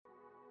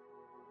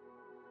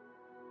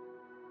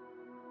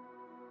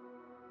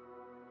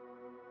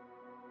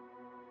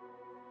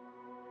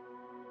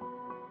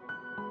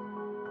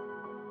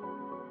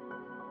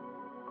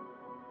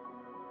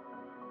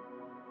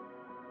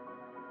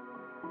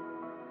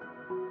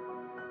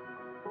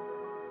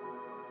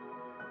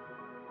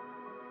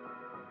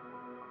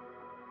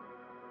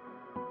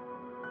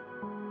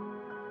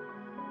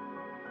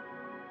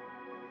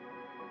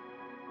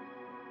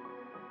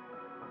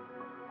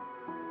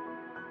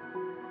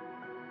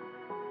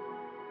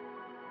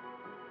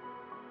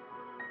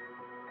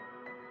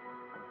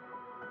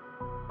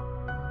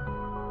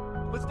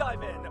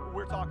dive in.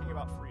 We're talking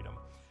about freedom.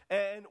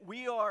 And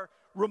we are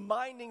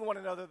reminding one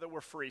another that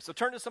we're free. So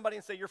turn to somebody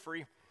and say, you're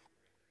free.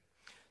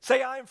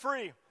 Say, I am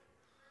free.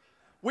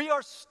 We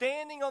are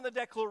standing on the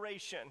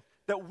declaration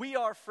that we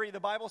are free.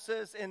 The Bible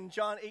says in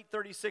John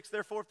 8:36,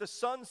 therefore, if the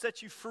Son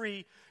sets you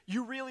free,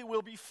 you really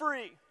will be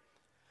free.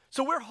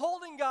 So we're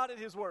holding God at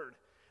his word.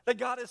 That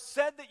God has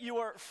said that you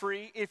are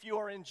free if you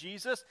are in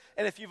Jesus,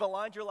 and if you've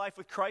aligned your life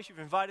with Christ, you've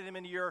invited him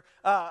into your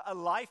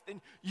life,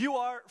 then you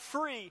are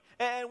free.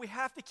 And we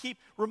have to keep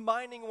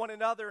reminding one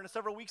another. And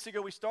several weeks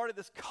ago, we started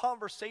this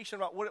conversation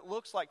about what it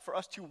looks like for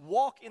us to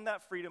walk in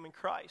that freedom in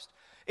Christ.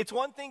 It's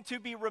one thing to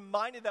be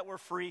reminded that we're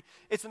free.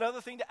 It's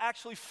another thing to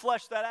actually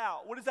flesh that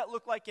out. What does that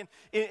look like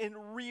in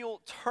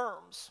real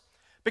terms?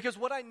 Because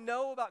what I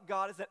know about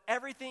God is that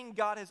everything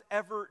God has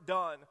ever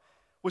done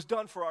was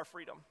done for our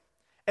freedom.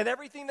 And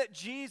everything that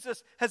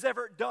Jesus has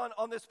ever done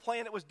on this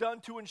planet was done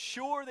to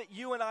ensure that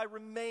you and I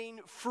remain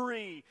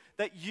free,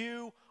 that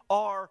you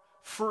are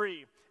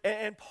free.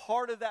 And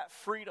part of that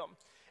freedom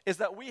is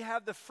that we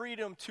have the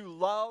freedom to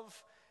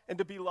love and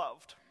to be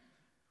loved.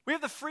 We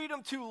have the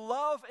freedom to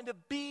love and to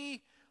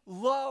be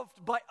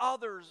loved by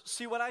others.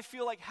 See, what I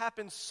feel like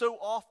happens so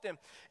often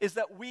is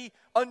that we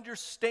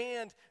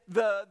understand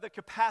the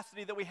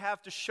capacity that we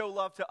have to show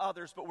love to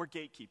others, but we're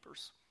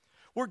gatekeepers.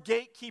 We're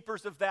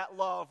gatekeepers of that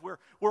love.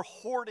 We're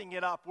hoarding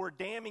it up. We're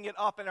damming it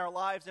up in our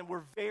lives, and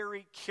we're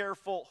very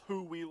careful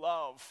who we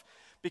love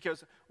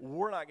because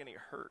we're not going to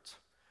get hurt.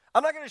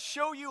 I'm not going to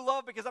show you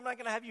love because I'm not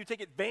going to have you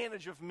take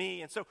advantage of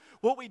me. And so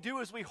what we do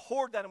is we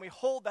hoard that and we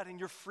hold that, and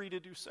you're free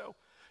to do so.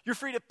 You're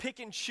free to pick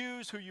and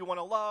choose who you want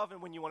to love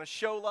and when you want to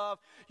show love.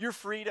 You're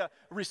free to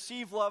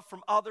receive love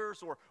from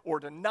others or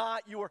to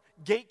not. You are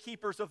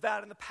gatekeepers of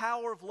that, and the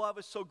power of love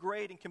is so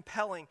great and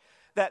compelling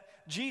that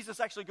Jesus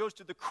actually goes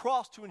to the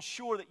cross to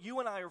ensure that you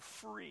and I are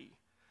free.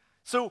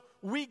 So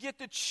we get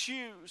to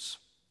choose.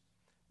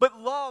 But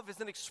love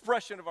is an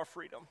expression of our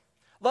freedom.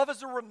 Love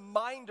is a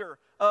reminder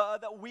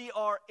that we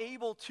are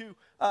able to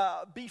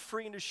be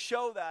free and to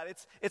show that.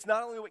 It's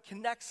not only what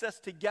connects us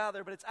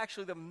together, but it's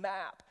actually the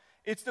map.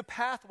 It's the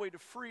pathway to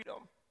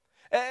freedom.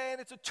 And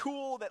it's a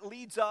tool that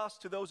leads us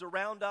to those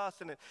around us,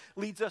 and it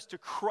leads us to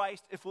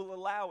Christ if we'll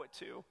allow it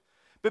to.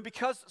 But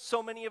because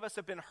so many of us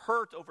have been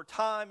hurt over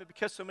time, and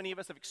because so many of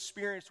us have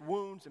experienced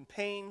wounds and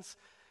pains,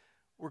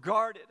 we're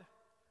guarded.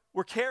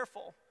 We're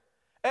careful.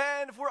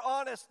 And if we're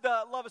honest,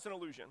 love is an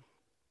illusion.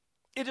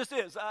 It just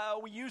is.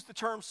 We use the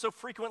term so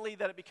frequently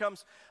that it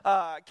becomes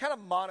kind of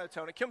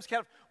monotone. It becomes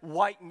kind of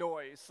white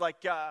noise.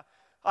 Like,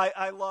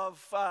 I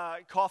love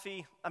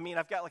coffee. I mean,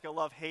 I've got like a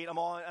love-hate.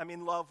 I'm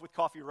in love with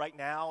coffee right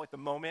now at the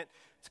moment.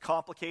 It's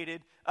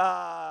complicated.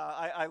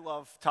 I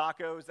love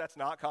tacos. That's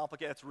not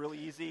complicated. That's really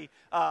easy.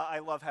 I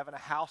love having a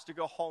house to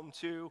go home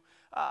to.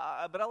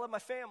 But I love my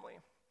family.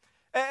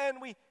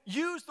 And we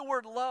use the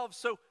word love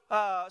so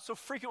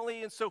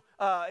frequently, and so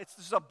it's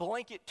just a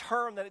blanket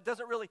term that it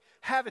doesn't really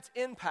have its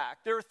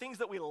impact. There are things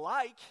that we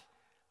like.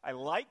 I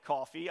like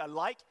coffee. I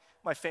like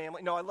my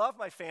family. No, I love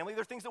my family.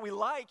 There are things that we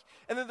like,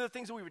 and then there are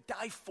things that we would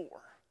die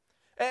for.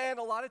 And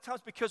a lot of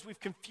times, because we've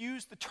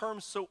confused the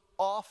terms so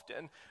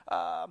often,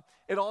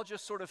 it all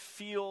just sort of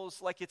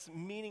feels like it's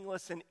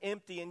meaningless and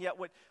empty. And yet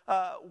what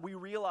we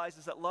realize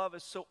is that love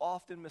is so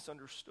often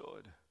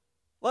misunderstood.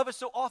 Love is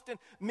so often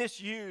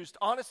misused.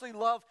 Honestly,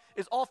 love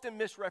is often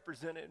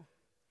misrepresented.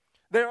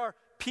 There are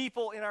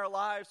people in our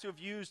lives who have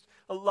used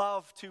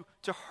love to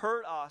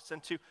hurt us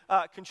and to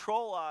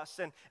control us.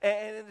 And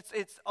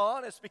it's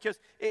honest because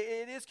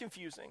it is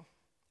confusing.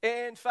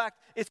 In fact,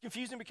 it's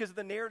confusing because of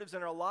the narratives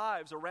in our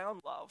lives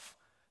around love.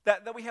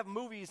 That we have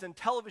movies and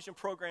television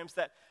programs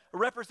that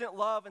represent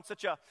love in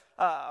such a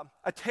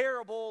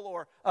terrible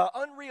or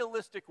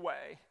unrealistic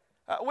way.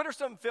 What are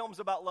some films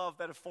about love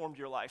that have formed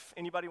your life?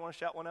 Anybody want to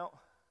shout one out?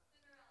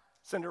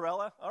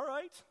 Cinderella? All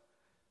right.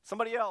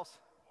 Somebody else.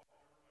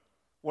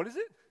 What is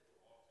it?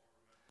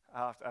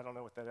 I don't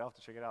know what that is. I'll have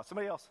to check it out.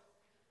 Somebody else.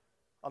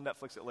 I'll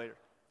Netflix it later.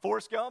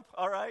 Forrest Gump?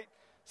 All right.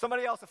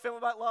 Somebody else, a film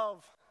about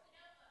love.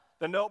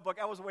 The Notebook.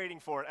 I was waiting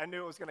for it. I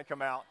knew it was going to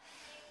come out.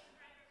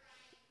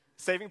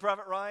 Saving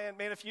Private Ryan.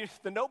 Man,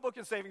 the Notebook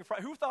and Saving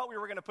Private, who thought we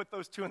were going to put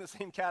those two in the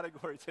same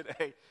category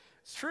today?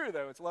 It's true,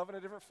 though. It's love in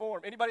a different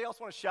form. Anybody else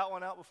want to shout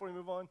one out before we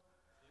move on?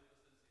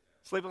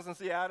 Sleepless in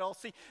Seattle.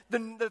 See,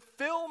 the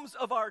films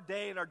of our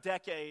day and our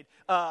decade,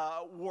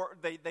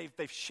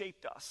 they've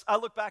shaped us. I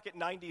look back at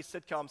 90s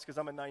sitcoms because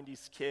I'm a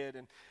 90s kid,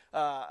 and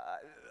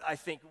I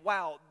think,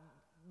 wow,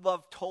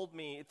 love told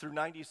me through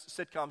 90s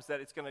sitcoms that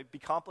it's going to be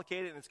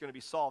complicated and it's going to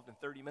be solved in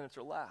 30 minutes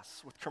or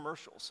less with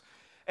commercials.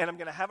 And I'm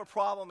going to have a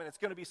problem and it's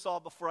going to be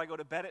solved before I go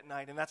to bed at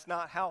night. And that's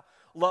not how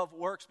love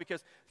works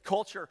because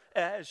culture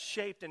has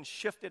shaped and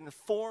shifted and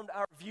formed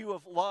our view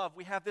of love.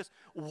 We have this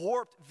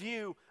warped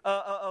view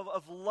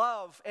of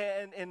love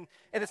and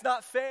it's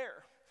not fair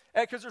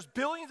because there's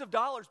billions of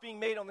dollars being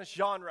made on this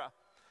genre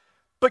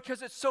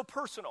because it's so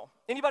personal.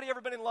 Anybody ever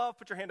been in love?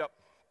 Put your hand up.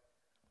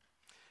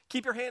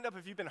 Keep your hand up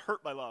if you've been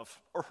hurt by love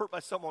or hurt by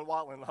someone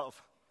while in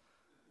love.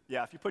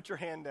 Yeah, if you put your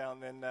hand down,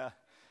 then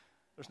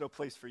there's no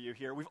place for you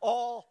here. We've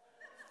all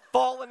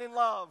fallen in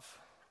love.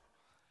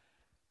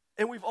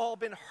 And we've all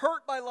been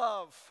hurt by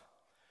love.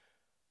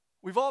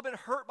 We've all been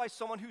hurt by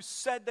someone who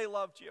said they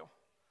loved you.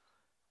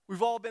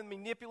 We've all been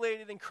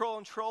manipulated and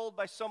controlled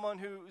by someone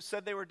who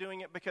said they were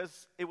doing it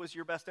because it was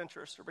your best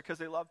interest or because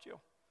they loved you.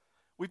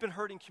 We've been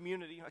hurt in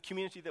community, a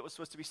community that was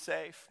supposed to be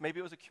safe. Maybe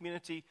it was a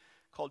community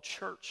called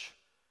church.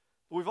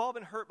 But we've all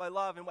been hurt by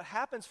love. And what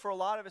happens for a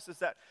lot of us is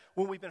that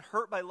when we've been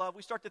hurt by love,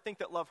 we start to think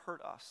that love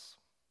hurt us.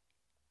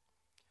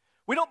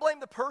 We don't blame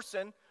the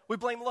person, we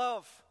blame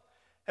love.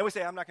 And we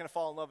say, I'm not going to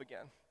fall in love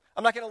again.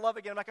 I'm not going to love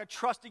again. I'm not going to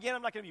trust again.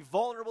 I'm not going to be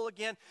vulnerable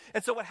again.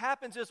 And so what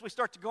happens is we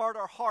start to guard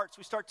our hearts.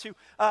 We start to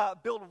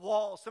build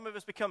walls. Some of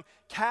us become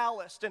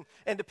calloused.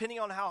 And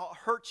depending on how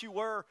hurt you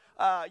were,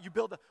 you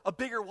build a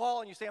bigger wall.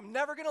 And you say, I'm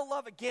never going to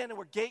love again. And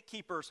we're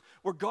gatekeepers.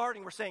 We're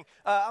guarding. We're saying,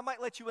 I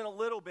might let you in a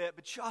little bit,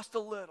 but just a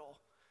little.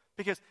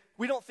 Because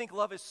we don't think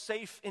love is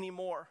safe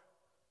anymore.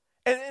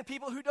 And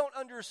people who don't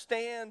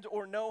understand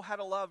or know how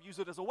to love use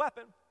it as a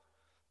weapon.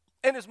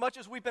 And as much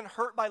as we've been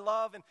hurt by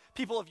love and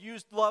people have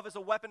used love as a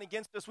weapon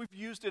against us, we've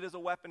used it as a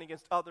weapon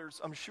against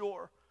others, I'm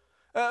sure.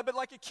 But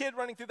like a kid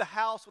running through the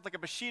house with like a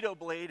Bushido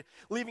blade,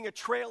 leaving a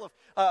trail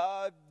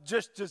of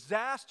just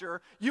disaster,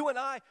 you and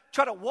I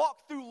try to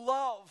walk through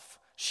love,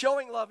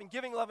 showing love and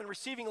giving love and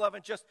receiving love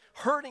and just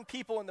hurting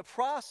people in the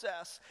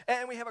process.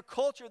 And we have a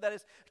culture that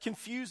is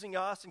confusing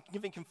us and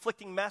giving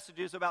conflicting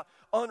messages about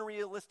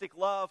unrealistic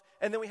love.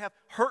 And then we have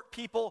hurt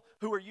people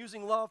who are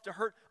using love to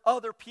hurt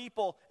other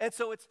people. And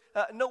so it's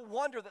no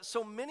wonder that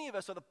so many of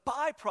us are the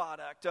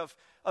byproduct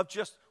of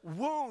just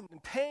wound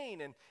and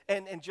pain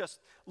and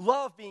just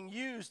love being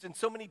used in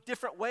so many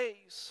different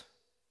ways.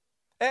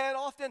 And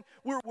often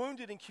we're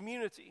wounded in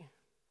community,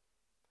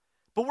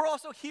 but we're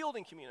also healed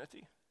in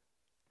community.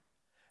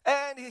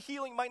 And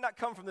healing might not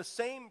come from the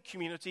same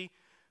community,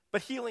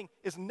 but healing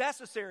is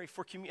necessary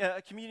for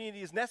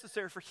community is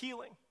necessary for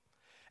healing.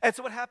 And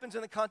so what happens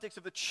in the context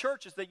of the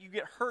church is that you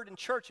get hurt in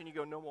church and you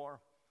go, no more.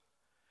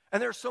 And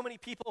there are so many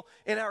people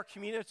in our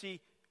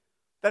community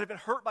that have been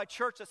hurt by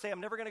church that say, I'm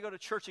never going to go to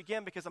church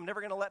again because I'm never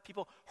going to let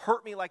people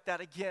hurt me like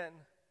that again.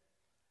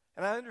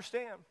 And I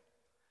understand.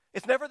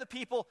 It's never the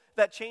people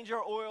that change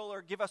our oil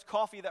or give us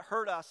coffee that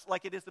hurt us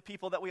like it is the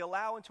people that we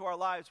allow into our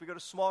lives. We go to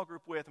small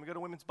group with, and we go to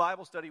women's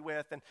Bible study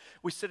with, and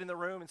we sit in the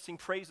room and sing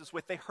praises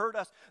with. They hurt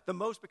us the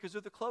most because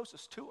they're the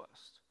closest to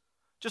us.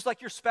 Just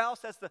like your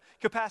spouse has the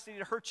capacity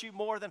to hurt you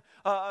more than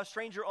a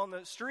stranger on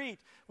the street,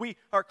 we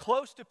are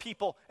close to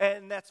people,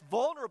 and that's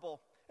vulnerable.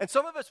 And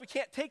some of us, we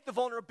can't take the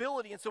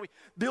vulnerability, and so we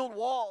build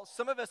walls.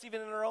 Some of us, even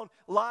in our own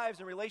lives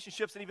and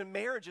relationships and even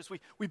marriages,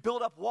 we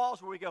build up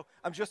walls where we go,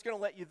 I'm just going to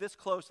let you this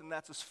close, and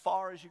that's as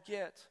far as you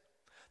get.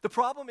 The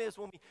problem is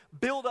when we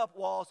build up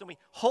walls and we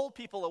hold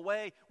people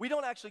away, we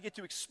don't actually get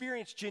to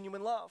experience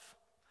genuine love.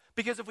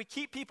 Because if we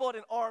keep people at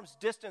an arm's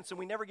distance and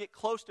we never get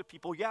close to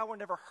people, yeah, we're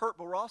never hurt,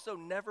 but we're also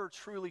never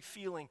truly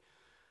feeling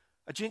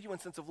a genuine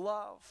sense of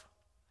love.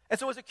 And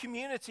so as a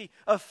community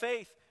of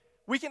faith,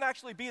 we can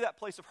actually be that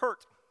place of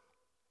hurt.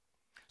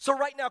 So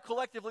right now,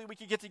 collectively, we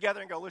can get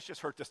together and go, let's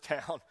just hurt this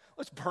town.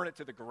 Let's burn it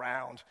to the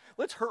ground.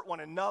 Let's hurt one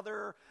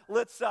another.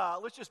 Let's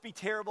just be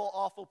terrible,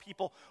 awful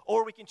people.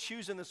 Or we can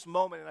choose in this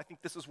moment, and I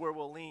think this is where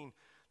we'll lean,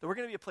 that we're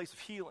going to be a place of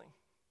healing.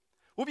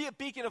 We'll be a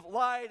beacon of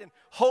light and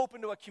hope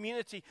into a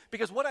community,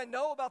 because what I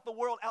know about the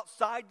world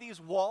outside these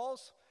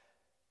walls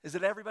is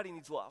that everybody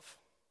needs love.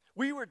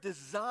 We were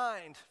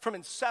designed from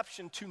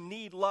inception to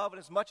need love, and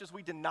as much as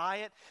we deny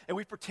it and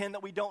we pretend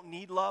that we don't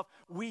need love,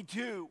 we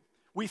do.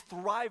 We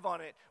thrive on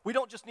it. We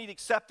don't just need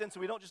acceptance,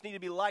 and we don't just need to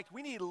be liked.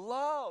 We need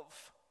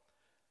love.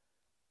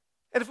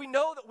 And if we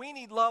know that we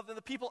need love, then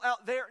the people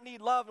out there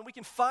need love, and we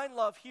can find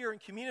love here in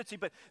community,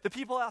 but the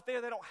people out there,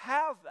 they don't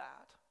have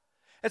that.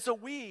 And so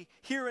we,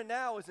 here and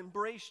now, as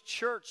Embrace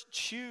Church,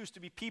 choose to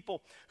be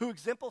people who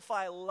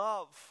exemplify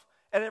love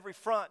at every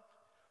front.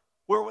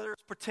 Whether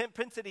it's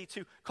propensity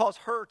to cause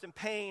hurt and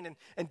pain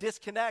and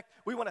disconnect,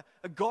 we want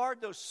to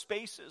guard those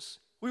spaces.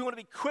 We want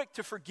to be quick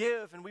to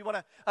forgive, and we want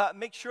to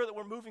make sure that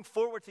we're moving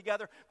forward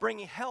together,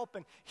 bringing help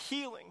and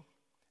healing.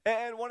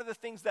 And one of the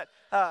things that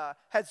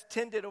has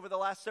tended over the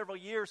last several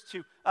years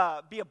to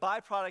be a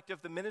byproduct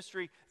of the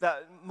ministry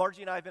that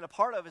Margie and I have been a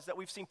part of is that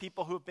we've seen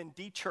people who have been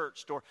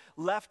de-churched or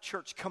left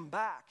church come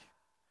back.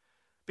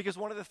 Because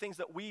one of the things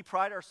that we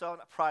pride ourselves,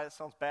 not pride, that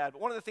sounds bad,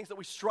 but one of the things that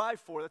we strive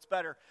for, that's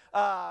better,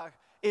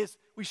 is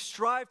we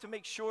strive to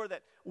make sure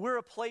that we're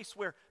a place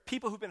where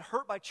people who've been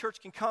hurt by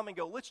church can come and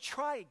go, let's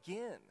try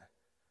again.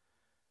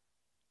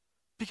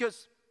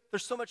 Because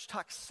there's so much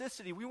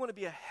toxicity. We want to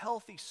be a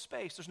healthy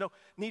space. There's no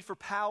need for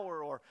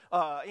power or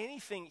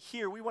anything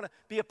here. We want to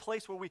be a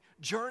place where we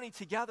journey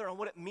together on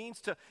what it means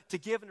to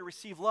give and to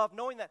receive love,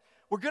 knowing that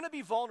we're going to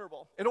be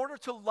vulnerable. In order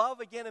to love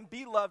again and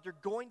be loved, you're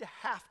going to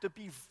have to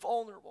be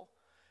vulnerable.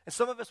 And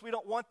some of us, we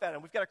don't want that,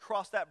 and we've got to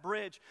cross that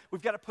bridge.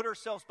 We've got to put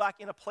ourselves back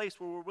in a place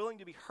where we're willing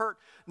to be hurt,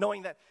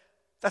 knowing that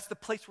that's the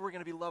place where we're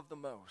going to be loved the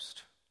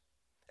most.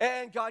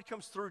 And God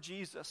comes through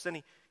Jesus, and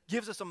he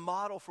gives us a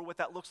model for what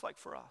that looks like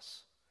for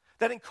us.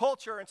 That in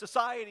culture and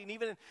society and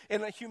even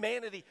in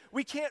humanity,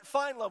 we can't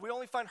find love. We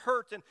only find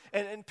hurt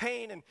and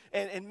pain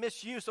and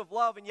misuse of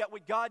love. And yet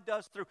what God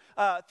does through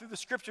the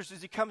scriptures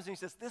is he comes and he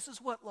says, this is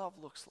what love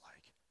looks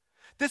like.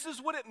 This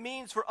is what it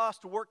means for us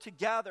to work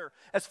together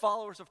as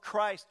followers of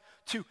Christ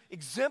to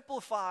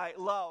exemplify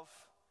love.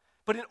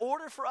 But in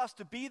order for us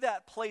to be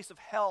that place of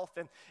health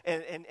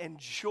and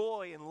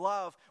joy and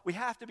love, we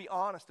have to be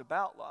honest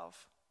about love.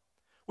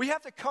 We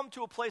have to come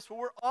to a place where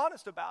we're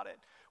honest about it,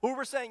 where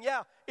we're saying,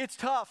 yeah, it's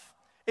tough.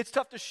 It's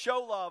tough to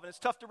show love, and it's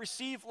tough to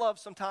receive love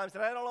sometimes,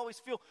 and I don't always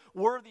feel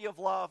worthy of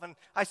love, and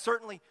I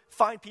certainly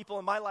find people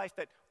in my life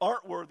that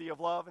aren't worthy of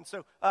love, and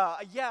so,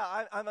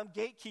 I'm a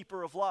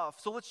gatekeeper of love,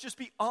 so let's just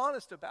be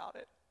honest about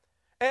it.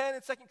 And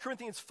in 2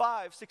 Corinthians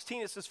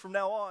 5:16, it says, from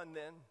now on,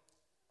 then,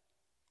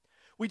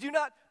 we do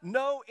not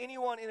know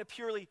anyone in a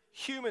purely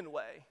human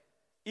way,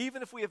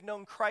 even if we have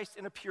known Christ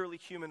in a purely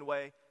human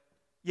way,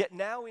 yet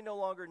now we no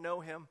longer know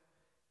him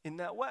in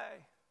that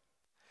way.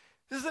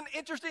 This is an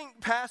interesting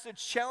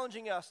passage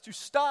challenging us to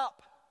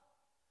stop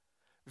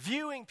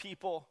viewing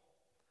people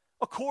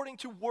according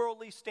to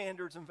worldly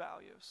standards and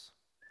values.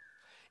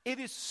 It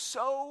is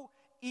so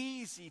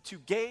easy to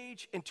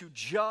gauge and to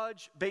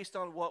judge based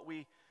on what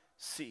we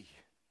see.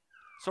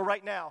 So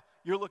right now,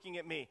 you're looking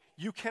at me.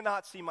 You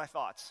cannot see my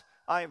thoughts.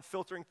 I am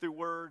filtering through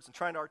words and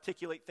trying to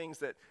articulate things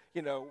that,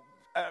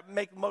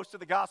 make most of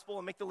the gospel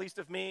and make the least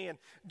of me and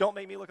don't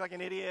make me look like an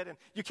idiot. And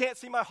you can't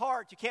see my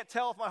heart. You can't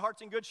tell if my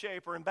heart's in good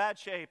shape or in bad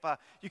shape.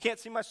 You can't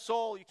see my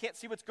soul. You can't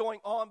see what's going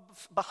on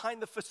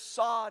behind the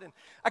facade. And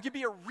I could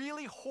be a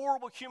really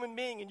horrible human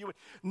being and you would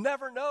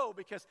never know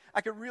because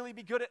I could really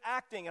be good at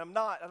acting. I'm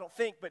not, I don't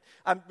think, but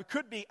I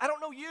could be. I don't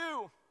know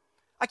you.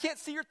 I can't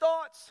see your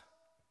thoughts.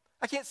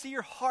 I can't see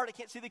your heart. I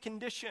can't see the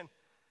condition.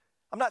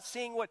 I'm not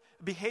seeing what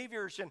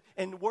behaviors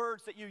and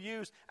words that you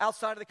use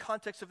outside of the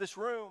context of this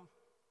room.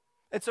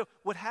 And so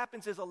what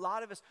happens is a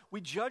lot of us,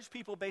 we judge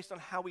people based on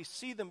how we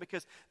see them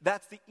because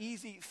that's the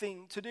easy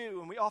thing to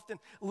do. And we often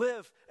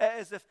live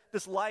as if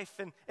this life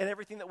and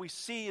everything that we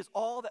see is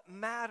all that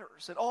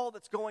matters and all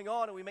that's going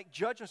on. And we make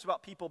judgments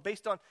about people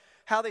based on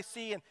how they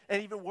see.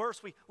 And even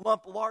worse, we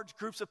lump large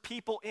groups of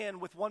people in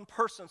with one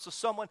person. So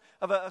someone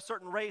of a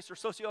certain race or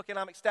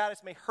socioeconomic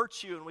status may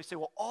hurt you. And we say,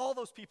 well, all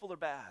those people are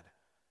bad.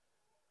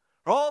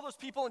 Or all those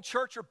people in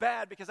church are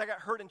bad because I got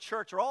hurt in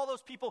church. Or all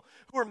those people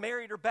who are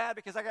married are bad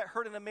because I got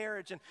hurt in a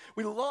marriage. And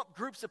we lump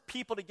groups of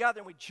people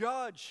together and we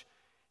judge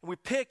and we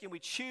pick and we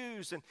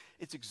choose. And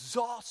it's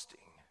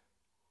exhausting.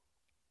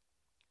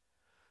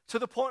 To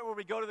the point where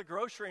we go to the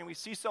grocery and we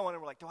see someone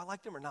and we're like, do I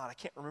like them or not? I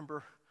can't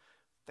remember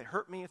if they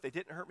hurt me, if they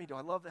didn't hurt me. Do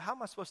I love them? How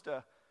am I supposed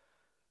to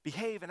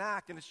behave and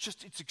act? And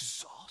it's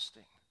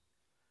exhausting.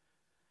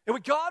 And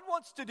what God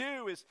wants to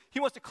do is he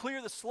wants to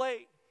clear the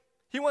slate.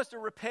 He wants to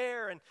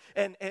repair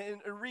and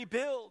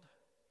rebuild.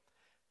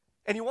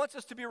 And he wants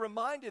us to be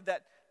reminded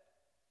that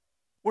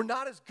we're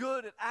not as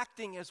good at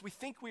acting as we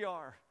think we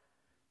are.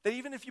 That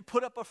even if you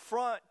put up a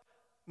front,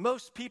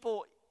 most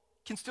people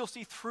can still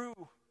see through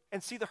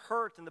and see the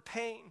hurt and the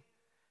pain.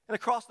 And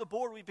across the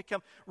board, we've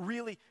become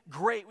really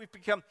great. We've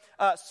become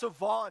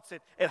savants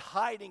at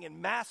hiding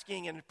and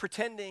masking and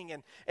pretending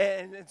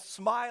and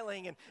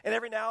smiling. And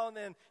every now and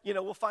then,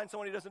 we'll find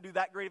someone who doesn't do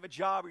that great of a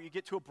job, or you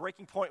get to a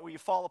breaking point where you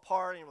fall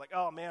apart and you're like,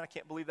 oh man, I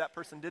can't believe that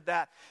person did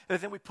that. And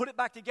then we put it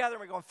back together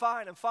and we're going,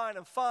 fine, I'm fine,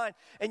 I'm fine.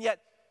 And yet,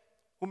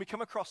 when we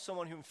come across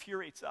someone who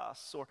infuriates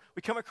us, or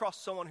we come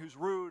across someone who's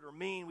rude or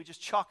mean, we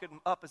just chalk them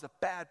up as a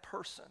bad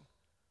person.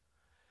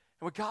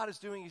 And what God is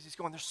doing is he's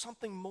going, there's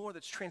something more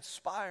that's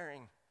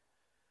transpiring.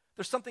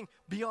 There's something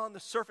beyond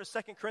the surface.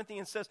 2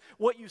 Corinthians says,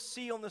 what you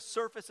see on the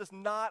surface is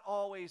not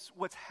always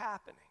what's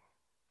happening.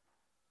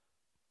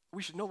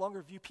 We should no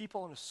longer view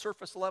people on a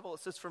surface level. It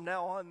says from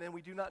now on, then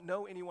we do not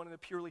know anyone in a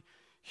purely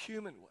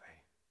human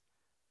way.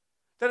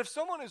 That if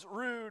someone is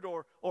rude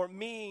or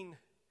mean,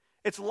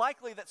 it's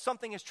likely that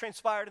something has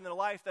transpired in their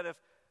life that have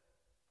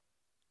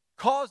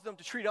caused them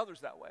to treat others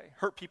that way.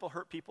 Hurt people,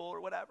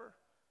 or whatever.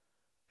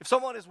 If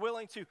someone is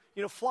willing to,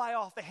 fly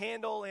off the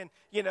handle in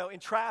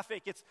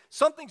traffic,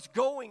 something's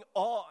going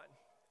on.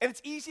 And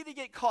it's easy to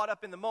get caught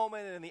up in the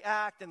moment and in the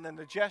act and then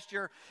the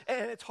gesture.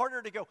 And it's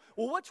harder to go,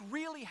 well, what's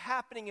really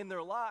happening in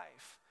their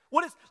life?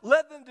 What has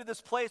led them to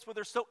this place where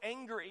they're so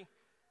angry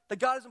that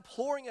God is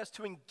imploring us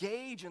to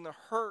engage in the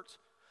hurt,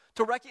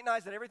 to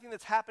recognize that everything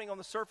that's happening on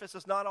the surface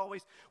is not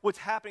always what's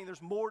happening.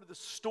 There's more to the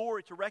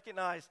story, to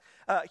recognize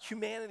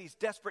humanity's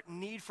desperate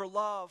need for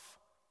love,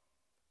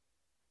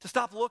 to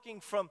stop looking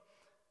from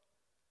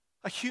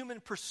a human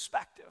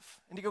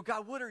perspective and to go,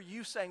 God, what are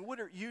you saying? What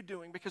are you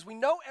doing? Because we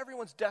know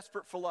everyone's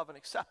desperate for love and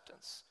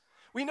acceptance.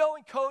 We know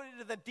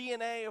encoded in the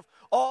DNA of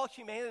all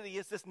humanity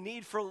is this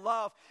need for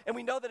love. And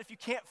we know that if you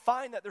can't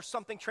find that, there's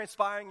something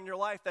transpiring in your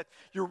life that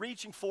you're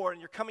reaching for and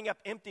you're coming up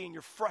empty and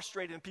you're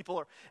frustrated and people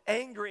are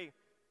angry.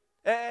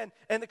 And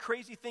the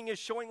crazy thing is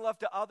showing love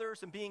to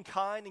others and being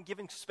kind and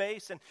giving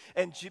space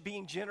and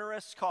being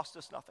generous costs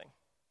us nothing.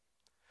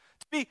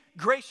 To be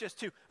gracious,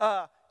 to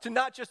to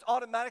not just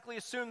automatically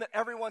assume that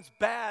everyone's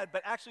bad,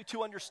 but actually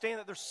to understand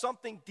that there's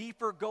something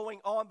deeper going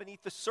on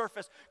beneath the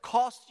surface,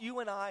 costs you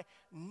and I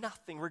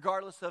nothing,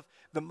 regardless of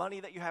the money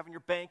that you have in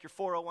your bank, your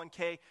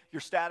 401k, your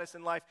status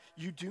in life.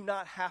 You do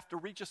not have to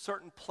reach a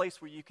certain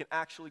place where you can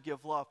actually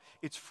give love.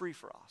 It's free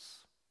for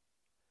us.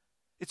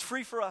 It's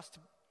free for us to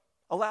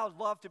allow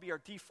love to be our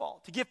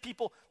default, to give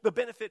people the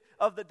benefit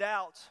of the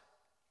doubt.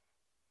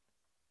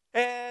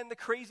 And the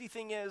crazy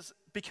thing is,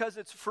 because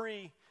it's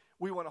free,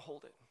 we want to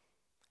hold it.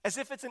 As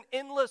if it's an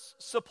endless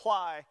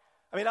supply.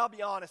 I mean, I'll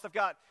be honest, I've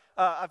got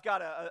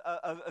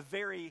a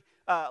very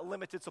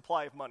limited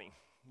supply of money,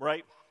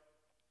 right?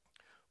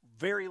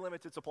 Very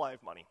limited supply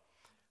of money.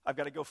 I've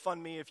got a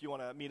GoFundMe if you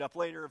want to meet up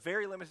later.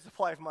 Very limited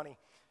supply of money.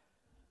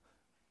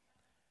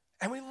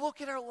 And we look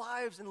at our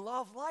lives and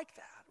love like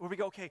that, where we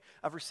go, okay,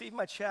 I've received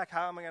my check.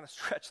 How am I going to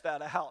stretch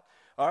that out?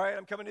 All right,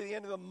 I'm coming to the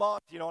end of the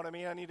month. You know what I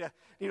mean? I need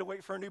to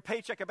wait for a new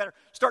paycheck. I better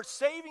start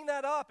saving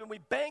that up. And we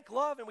bank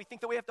love, and we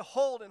think that we have to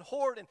hold and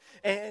hoard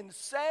and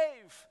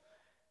save.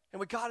 And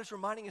what God is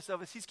reminding us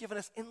of is He's given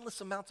us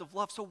endless amounts of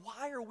love. So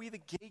why are we the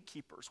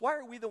gatekeepers? Why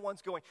are we the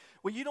ones going,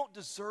 well, you don't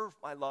deserve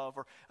my love,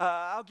 or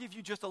I'll give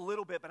you just a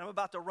little bit, but I'm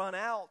about to run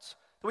out?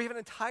 We have an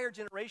entire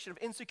generation of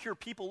insecure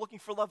people looking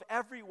for love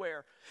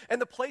everywhere. And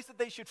the place that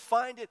they should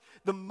find it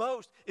the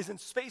most is in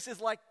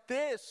spaces like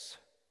this.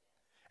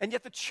 And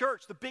yet the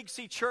church, the Big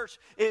C church,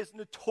 is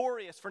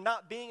notorious for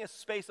not being a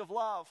space of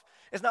love.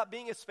 It's not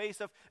being a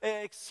space of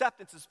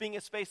acceptance. It's being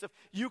a space of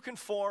you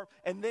conform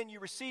and then you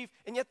receive.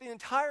 And yet the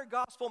entire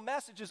gospel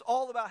message is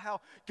all about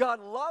how God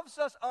loves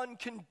us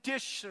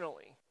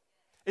unconditionally.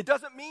 It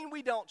doesn't mean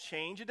we don't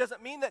change. It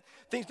doesn't mean that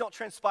things don't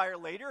transpire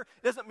later.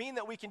 It doesn't mean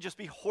that we can just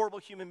be horrible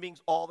human beings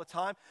all the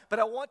time. But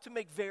I want to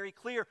make very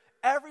clear,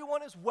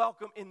 everyone is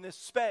welcome in this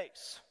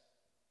space.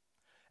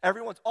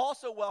 Everyone's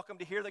also welcome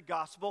to hear the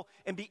gospel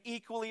and be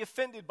equally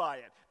offended by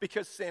it,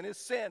 because sin is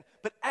sin.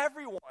 But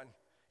everyone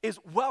is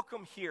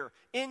welcome here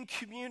in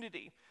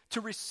community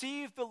to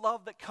receive the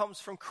love that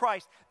comes from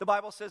Christ. The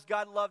Bible says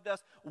God loved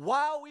us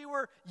while we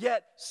were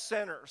yet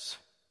sinners.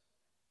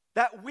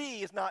 That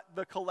we is not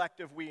the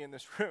collective we in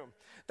this room.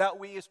 That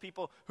we is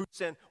people who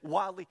sin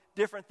wildly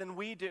different than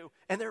we do.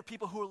 And there are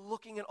people who are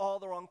looking in all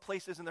the wrong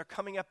places, and they're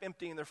coming up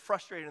empty, and they're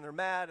frustrated, and they're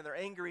mad, and they're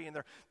angry, and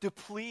they're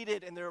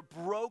depleted, and they're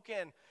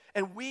broken.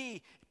 And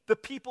we, the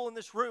people in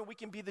this room, we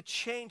can be the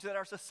change that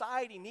our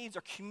society needs,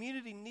 our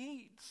community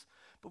needs.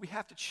 But we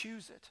have to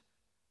choose it.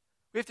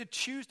 We have to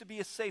choose to be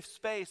a safe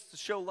space to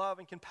show love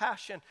and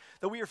compassion,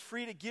 that we are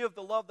free to give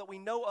the love that we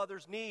know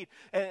others need.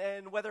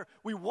 And whether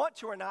we want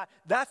to or not,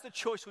 that's the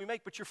choice we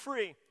make, but you're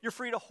free. You're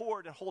free to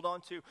hoard and hold on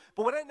to.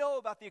 But what I know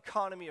about the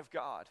economy of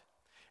God,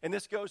 and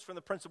this goes from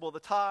the principle of the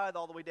tithe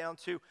all the way down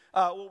to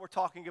what we're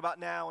talking about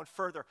now and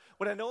further.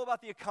 What I know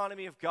about the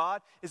economy of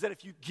God is that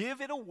if you give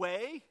it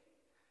away,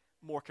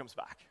 more comes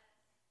back.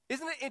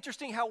 Isn't it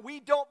interesting how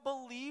we don't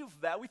believe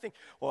that? We think,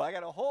 well, I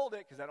got to hold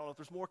it because I don't know if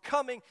there's more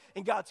coming.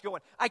 And God's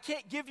going, I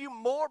can't give you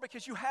more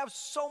because you have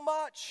so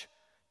much.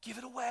 Give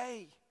it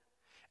away,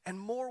 and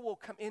more will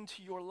come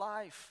into your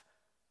life.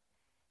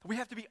 We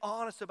have to be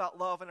honest about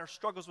love and our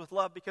struggles with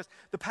love, because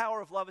the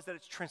power of love is that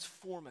it's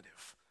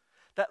transformative.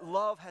 That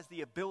love has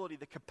the ability,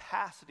 the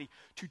capacity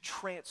to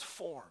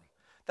transform.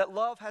 That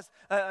love has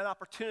an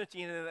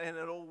opportunity and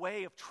a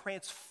way of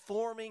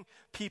transforming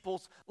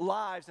people's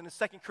lives. And in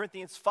 2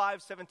 Corinthians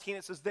 5:17,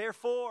 it says,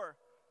 therefore,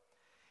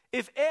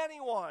 if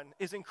anyone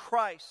is in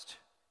Christ,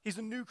 he's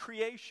a new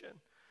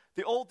creation.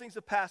 The old things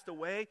have passed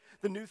away,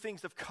 the new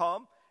things have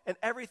come, and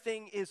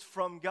everything is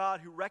from God,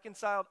 who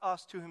reconciled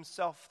us to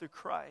himself through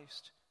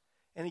Christ.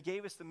 And he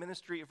gave us the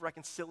ministry of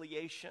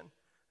reconciliation.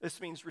 This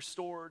means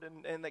restored,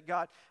 and that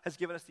God has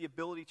given us the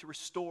ability to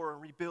restore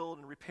and rebuild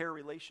and repair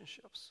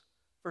relationships.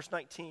 Verse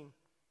 19,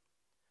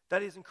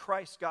 that is, in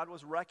Christ, God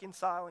was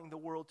reconciling the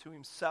world to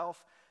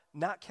himself,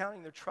 not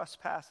counting their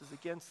trespasses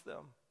against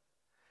them.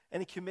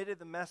 And he committed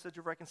the message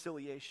of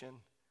reconciliation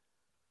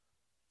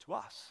to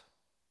us.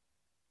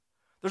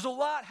 There's a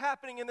lot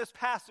happening in this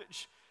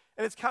passage,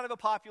 and it's kind of a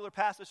popular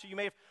passage, so you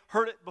may have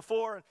heard it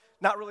before and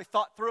not really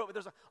thought through it, but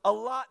there's a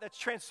lot that's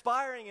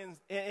transpiring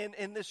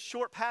in this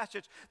short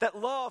passage, that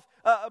love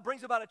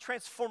brings about a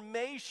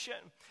transformation.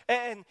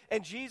 And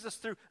Jesus,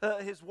 through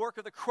his work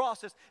of the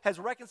cross, has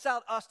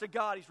reconciled us to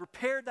God. He's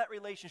repaired that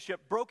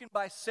relationship, broken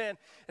by sin,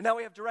 and now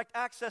we have direct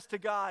access to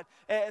God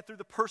through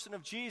the person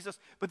of Jesus.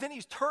 But then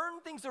he's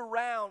turned things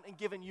around and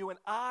given you and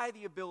I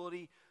the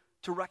ability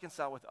to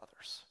reconcile with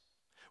others.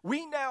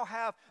 We now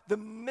have the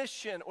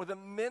mission or the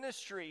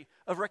ministry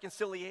of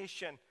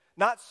reconciliation.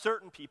 Not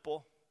certain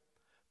people,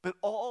 but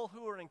all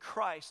who are in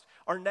Christ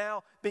are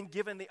now being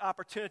given the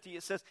opportunity.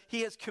 It says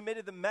he has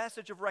committed the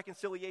message of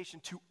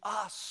reconciliation to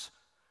us.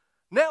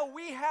 Now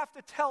we have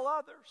to tell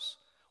others.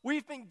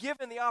 We've been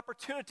given the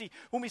opportunity.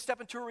 When we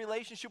step into a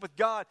relationship with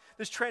God,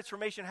 this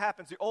transformation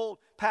happens. The old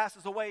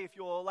passes away if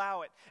you'll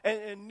allow it,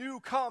 and new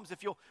comes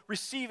if you'll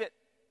receive it.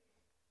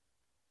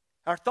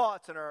 Our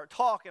thoughts and our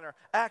talk and our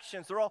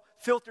actions, they're all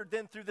filtered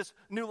then through this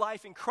new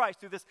life in Christ,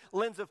 through this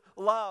lens of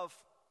love.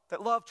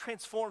 that love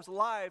transforms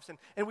lives,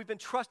 and we've been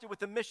trusted with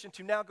the mission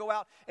to now go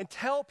out and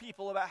tell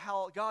people about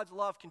how God's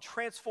love can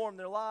transform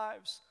their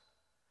lives.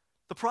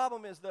 The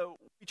problem is, though,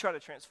 we try to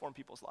transform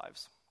people's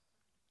lives.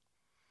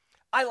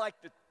 I like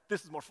that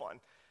this is more fun.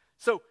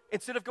 So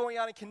instead of going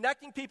out and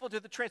connecting people to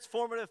the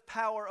transformative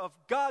power of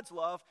God's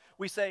love,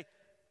 we say,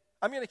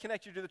 I'm going to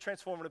connect you to the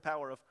transformative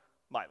power of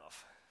my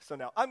love. So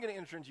now I'm going to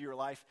enter into your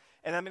life,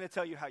 and I'm going to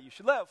tell you how you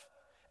should live.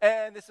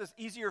 And this is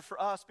easier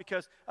for us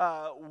because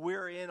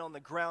we're in on the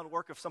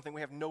groundwork of something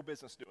we have no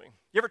business doing.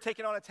 You ever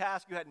taken on a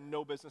task you had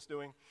no business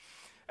doing?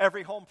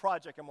 Every home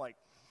project, I'm like,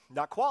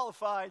 not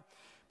qualified,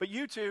 but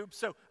YouTube.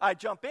 So I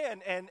jump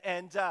in,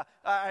 and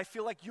I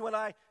feel like you and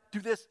I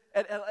do this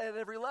at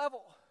every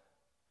level.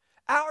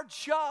 Our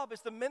job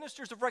as the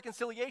ministers of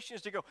reconciliation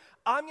is to go,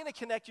 I'm going to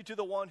connect you to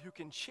the one who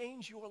can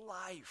change your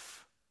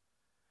life.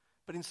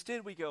 But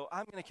instead we go,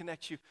 I'm going to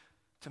connect you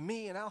to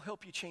me, and I'll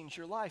help you change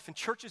your life. And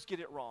churches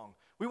get it wrong.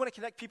 We want to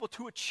connect people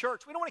to a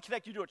church. We don't want to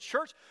connect you to a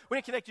church. We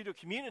want to connect you to a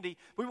community.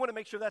 We want to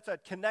make sure that's a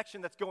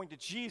connection that's going to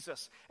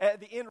Jesus. And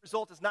the end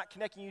result is not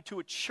connecting you to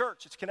a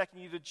church. It's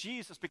connecting you to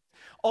Jesus, because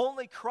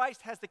only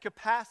Christ has the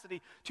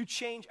capacity to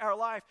change our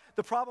life.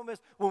 The problem is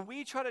when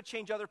we try to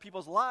change other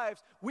people's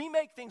lives, we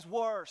make things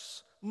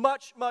worse.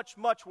 Much, much,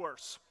 much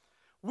worse.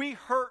 We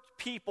hurt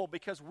people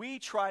because we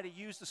try to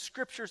use the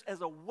scriptures as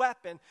a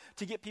weapon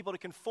to get people to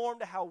conform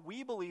to how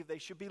we believe they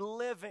should be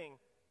living.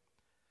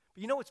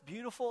 But you know what's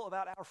beautiful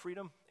about our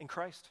freedom in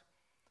Christ?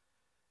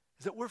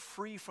 Is that we're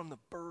free from the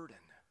burden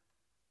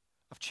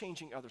of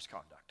changing others'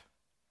 conduct.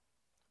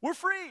 We're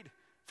freed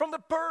from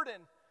the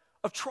burden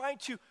of trying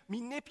to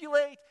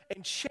manipulate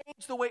and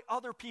change the way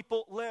other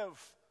people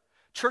live.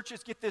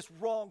 Churches get this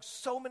wrong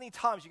so many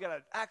times. You got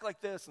to act like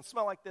this and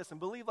smell like this and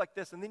believe like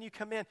this, and then you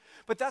come in.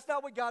 But that's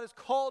not what God has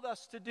called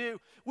us to do.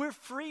 We're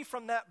free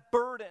from that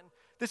burden.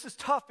 This is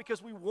tough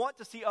because we want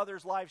to see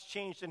others' lives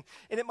changed, and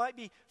it might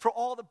be for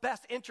all the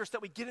best interest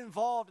that we get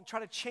involved and try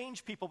to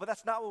change people, but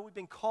that's not what we've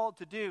been called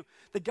to do.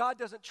 That God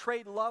doesn't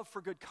trade love for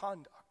good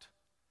conduct.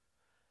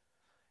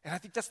 And I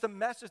think that's the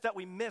message that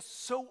we miss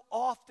so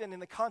often in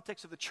the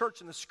context of the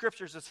church and the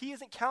scriptures, is He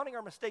isn't counting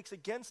our mistakes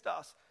against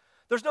us.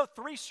 There's no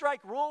 3-strike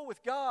rule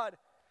with God.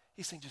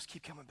 He's saying, just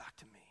keep coming back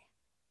to me.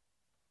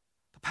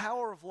 The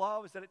power of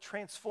love is that it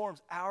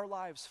transforms our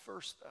lives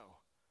first, though.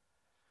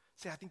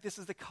 See, I think this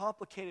is the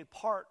complicated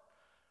part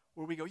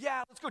where we go,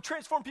 yeah, let's go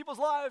transform people's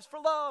lives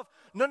for love.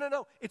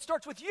 No. It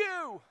starts with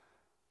you,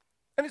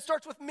 and it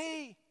starts with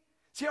me.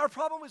 See, our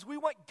problem is we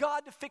want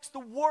God to fix the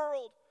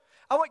world.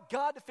 I want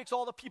God to fix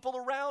all the people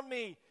around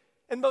me.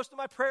 And most of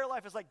my prayer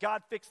life is like,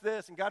 God fix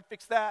this, and God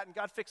fix that, and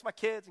God fix my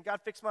kids, and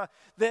God fix my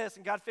this,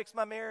 and God fix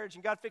my marriage,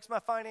 and God fix my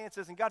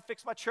finances, and God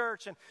fix my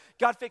church, and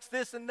God fix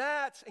this and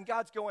that. And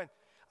God's going,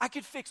 I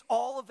could fix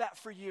all of that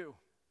for you,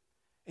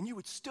 and you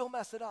would still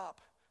mess it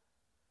up,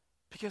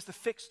 because the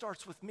fix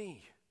starts with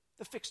me.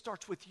 The fix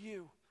starts with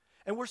you.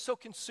 And we're so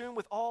consumed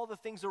with all the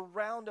things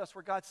around us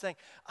where God's saying,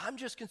 I'm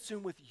just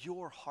consumed with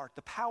your heart.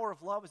 The power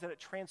of love is that it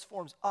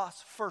transforms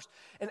us first.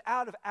 And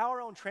out of our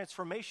own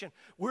transformation,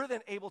 we're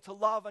then able to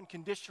love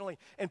unconditionally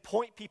and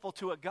point people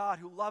to a God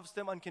who loves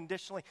them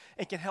unconditionally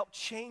and can help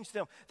change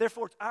them.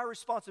 Therefore, it's our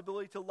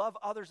responsibility to love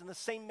others in the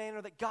same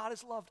manner that God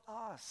has loved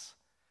us.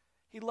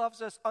 He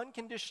loves us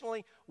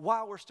unconditionally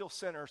while we're still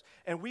sinners.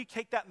 And we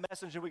take that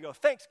message and we go,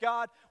 thanks,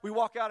 God. We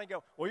walk out and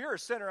go, well, you're a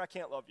sinner. I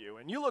can't love you.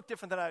 And you look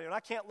different than I do, and I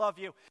can't love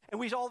you. And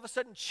we all of a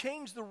sudden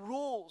change the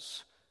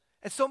rules.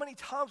 And so many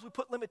times we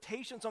put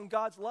limitations on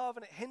God's love,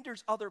 and it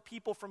hinders other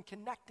people from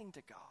connecting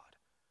to God.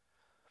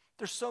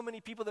 There's so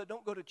many people that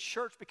don't go to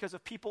church because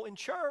of people in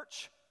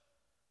church.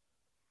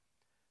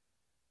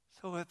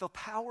 So if the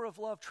power of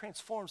love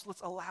transforms,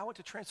 let's allow it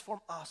to transform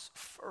us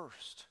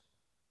first.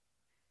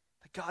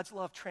 God's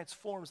love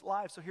transforms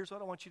lives. So here's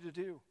what I want you to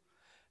do.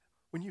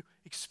 When you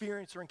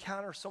experience or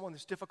encounter someone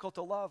that's difficult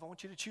to love, I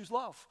want you to choose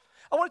love.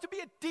 I want it to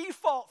be a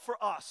default for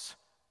us.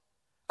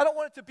 I don't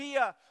want it to be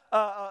a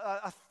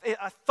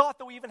thought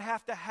that we even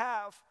have to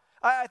have.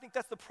 I think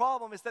that's the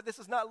problem, is that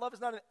love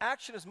is not an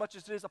action as much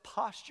as it is a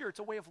posture. It's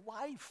a way of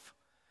life.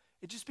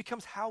 It just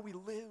becomes how we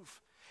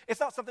live.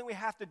 It's not something we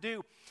have to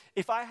do.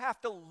 If I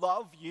have to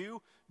love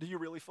you, do you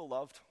really feel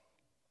loved?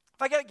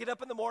 If I got to get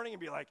up in the morning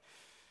and be like,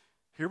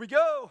 here we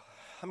go,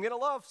 I'm going to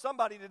love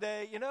somebody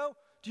today,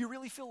 do you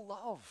really feel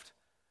loved?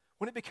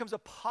 When it becomes a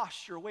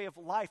posture, a way of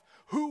life,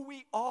 who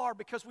we are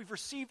because we've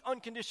received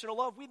unconditional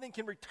love, we then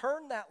can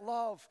return that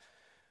love.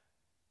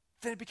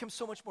 Then it becomes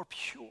so much more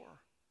pure.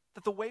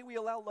 That the way we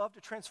allow love to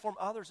transform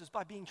others is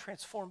by being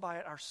transformed by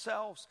it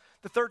ourselves.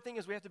 The third thing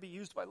is we have to be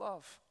used by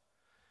love.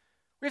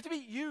 We have to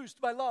be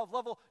used by love.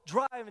 Love will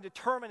drive and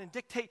determine and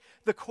dictate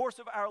the course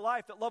of our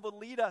life. That love will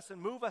lead us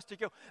and move us to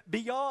go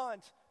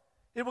beyond.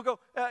 It will go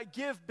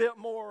give bit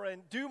more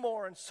and do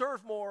more and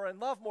serve more and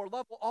love more.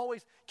 Love will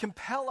always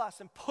compel us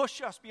and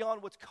push us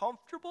beyond what's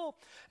comfortable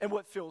and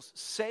what feels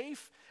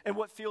safe and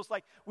what feels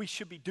like we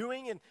should be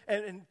doing.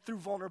 And through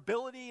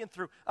vulnerability and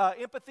through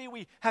empathy,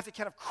 we have to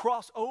kind of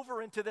cross over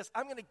into this.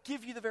 I'm going to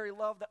give you the very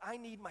love that I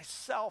need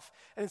myself.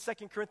 And in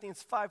 2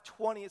 Corinthians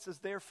 5:20, it says,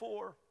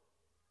 therefore,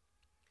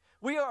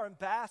 We are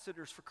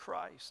ambassadors for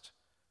Christ,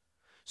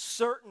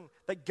 certain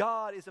that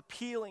God is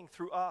appealing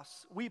through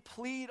us. We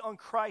plead on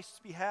Christ's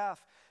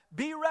behalf.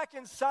 Be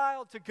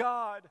reconciled to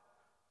God.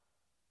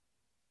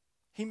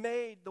 He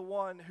made the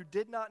one who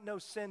did not know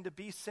sin to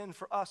be sin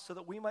for us so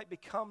that we might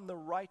become the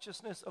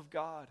righteousness of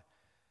God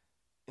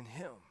in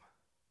him.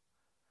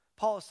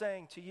 Paul is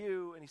saying to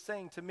you, and he's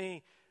saying to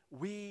me,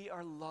 we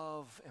are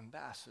love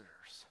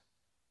ambassadors.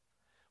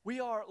 We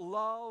are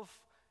love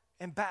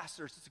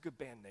ambassadors. It's a good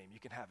band name. You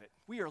can have it.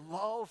 We are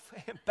love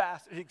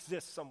ambassadors. It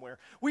exists somewhere.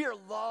 We are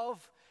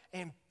love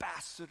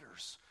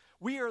ambassadors.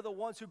 We are the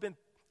ones who've been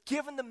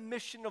given the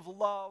mission of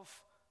love,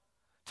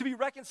 to be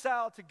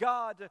reconciled to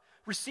God, to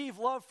receive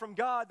love from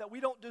God that we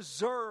don't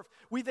deserve.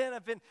 We then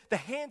have been the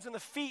hands and the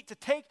feet to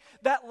take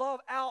that love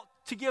out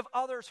to give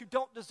others who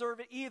don't deserve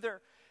it either.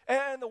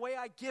 And the way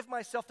I give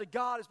myself to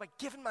God is by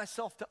giving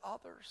myself to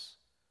others.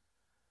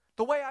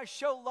 The way I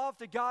show love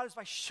to God is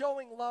by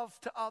showing love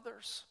to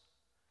others.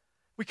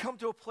 We come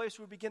to a place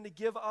where we begin to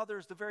give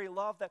others the very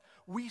love that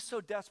we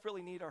so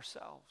desperately need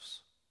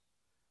ourselves.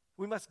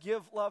 We must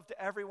give love to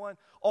everyone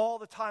all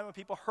the time. When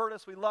people hurt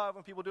us, we love.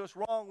 When people do us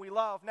wrong, we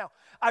love. Now,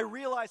 I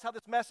realize how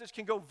this message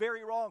can go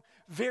very wrong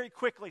very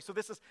quickly. So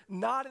this is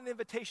not an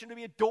invitation to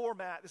be a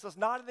doormat. This is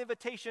not an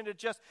invitation to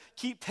just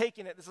keep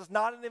taking it. This is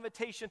not an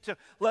invitation to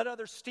let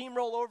others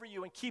steamroll over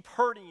you and keep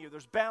hurting you.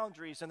 There's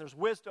boundaries and there's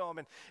wisdom.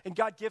 And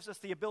God gives us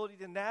the ability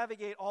to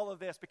navigate all of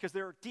this because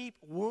there are deep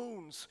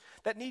wounds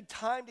that need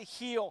time to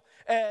heal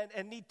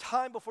and need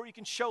time before you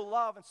can show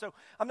love. And so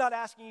I'm not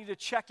asking you to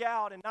check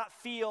out and not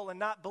feel and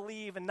not believe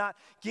and not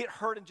get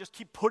hurt and just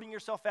keep putting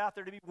yourself out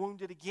there to be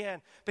wounded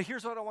again. But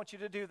here's what I want you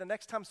to do. The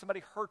next time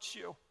somebody hurts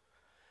you,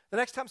 the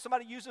next time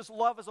somebody uses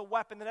love as a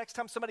weapon, the next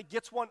time somebody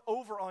gets one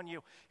over on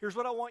you, here's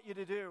what I want you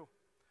to do.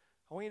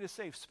 I want you to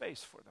save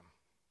space for them.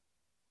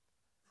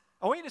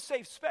 I want you to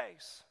save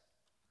space.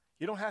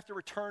 You don't have to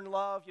return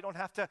love. You don't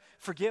have to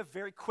forgive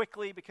very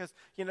quickly because,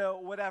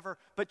 whatever.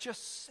 But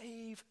just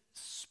save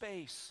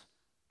space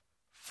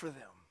for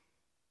them.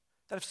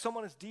 That if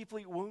someone has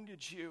deeply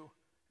wounded you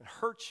and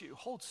hurt you,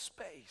 hold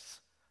space.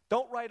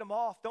 Don't write them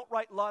off. Don't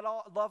write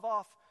love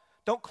off.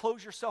 Don't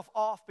close yourself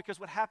off, because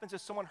what happens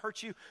is someone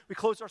hurts you, we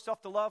close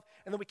ourselves to love,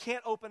 and then we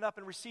can't open up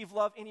and receive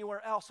love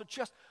anywhere else. So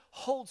just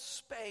hold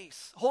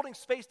space. Holding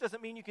space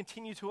doesn't mean you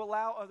continue to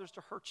allow others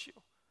to hurt you.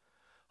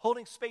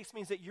 Holding space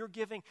means that you're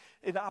giving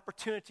an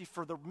opportunity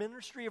for the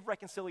ministry of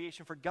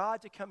reconciliation, for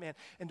God to come in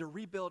and to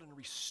rebuild and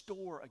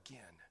restore again.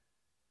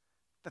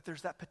 That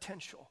there's that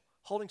potential.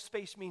 Holding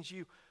space means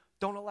you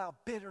don't allow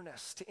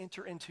bitterness to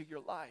enter into your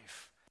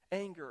life,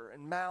 anger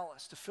and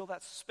malice to fill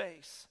that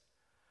space.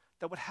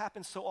 That what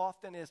happens so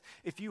often is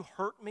if you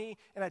hurt me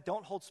and I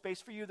don't hold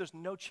space for you, there's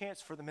no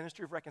chance for the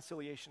ministry of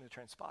reconciliation to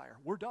transpire.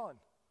 We're done.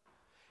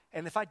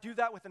 And if I do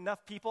that with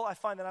enough people, I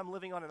find that I'm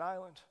living on an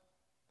island.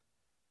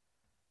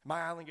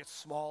 My island gets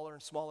smaller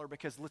and smaller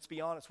because, let's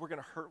be honest, we're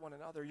going to hurt one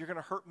another. You're going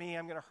to hurt me,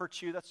 I'm going to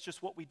hurt you. That's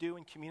just what we do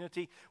in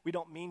community. We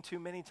don't mean to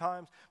many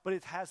times, but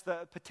it has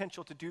the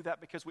potential to do that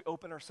because we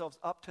open ourselves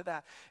up to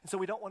that. And so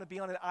we don't want to be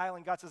on an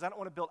island. God says, I don't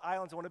want to build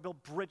islands. I want to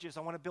build bridges.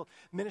 I want to build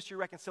ministry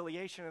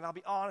reconciliation. And I'll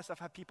be honest, I've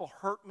had people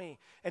hurt me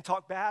and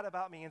talk bad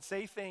about me and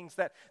say things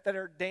that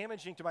are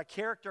damaging to my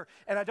character.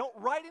 And I don't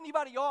write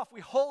anybody off. We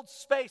hold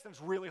space, and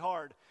it's really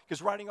hard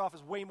because writing off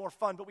is way more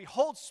fun. But we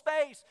hold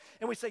space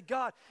and we say,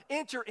 God,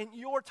 enter in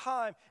your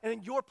time and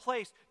in your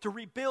place to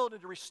rebuild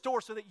and to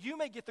restore so that you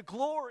may get the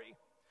glory.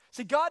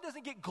 See, God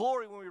doesn't get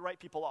glory when we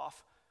write people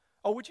off.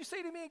 Oh, would you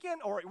say to me again?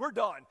 All right, we're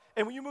done.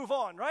 And when you move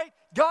on, right?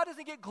 God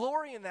doesn't get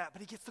glory in that,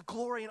 but he gets the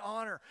glory and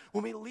honor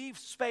when we leave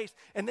space.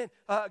 And then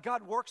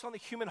God works on the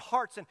human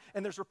hearts,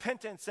 and there's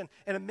repentance, and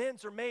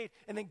amends are made.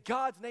 And then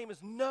God's name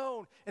is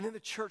known, and then the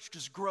church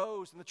just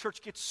grows, and the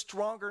church gets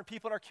stronger. And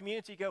people in our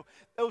community go,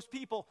 those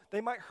people, they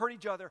might hurt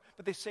each other,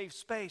 but they save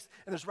space,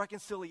 and there's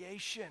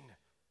reconciliation.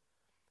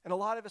 And a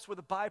lot of us were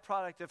the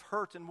byproduct of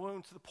hurt and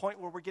wound to the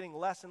point where we're getting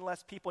less and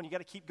less people, and you got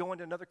to keep going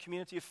to another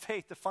community of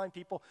faith to find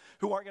people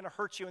who aren't going to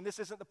hurt you. And this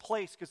isn't the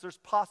place because there's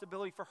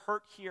possibility for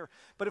hurt here.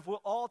 But if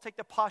we'll all take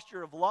the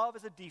posture of love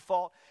as a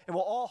default, and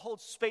we'll all hold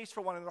space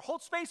for one another,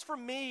 hold space for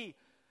me.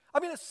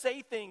 I'm going to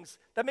say things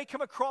that may come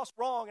across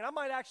wrong, and I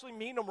might actually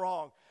mean them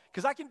wrong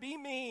because I can be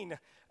mean,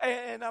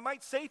 and I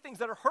might say things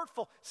that are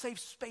hurtful. Save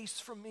space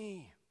for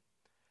me.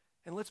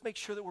 And let's make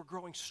sure that we're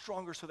growing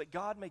stronger so that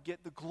God may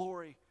get the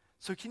glory.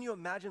 So can you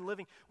imagine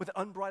living with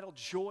unbridled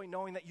joy,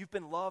 knowing that you've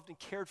been loved and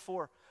cared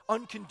for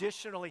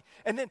unconditionally,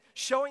 and then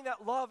showing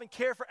that love and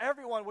care for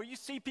everyone, where you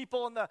see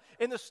people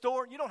in the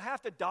store and you don't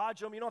have to dodge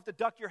them, you don't have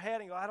to duck your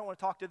head and go, I don't want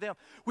to talk to them.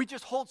 We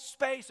just hold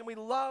space and we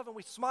love and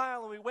we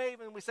smile and we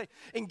wave and we say,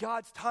 in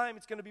God's time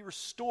it's going to be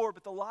restored.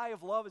 But the lie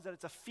of love is that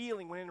it's a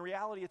feeling, when in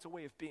reality it's a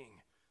way of being.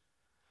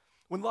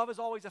 When love is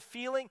always a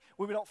feeling,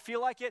 when we don't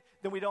feel like it,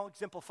 then we don't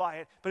exemplify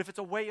it. But if it's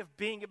a way of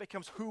being, it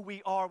becomes who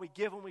we are. We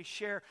give and we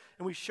share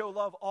and we show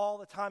love all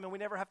the time, and we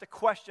never have to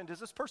question, does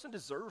this person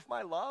deserve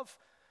my love?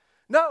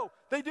 No,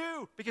 they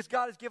do, because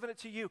God has given it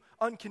to you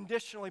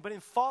unconditionally. But in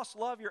false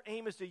love, your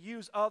aim is to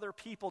use other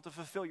people to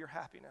fulfill your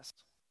happiness.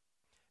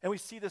 And we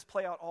see this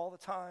play out all the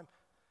time.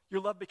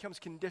 Your love becomes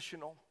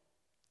conditional.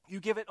 You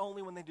give it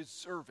only when they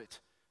deserve it,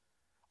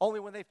 only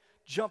when they've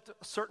jumped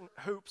certain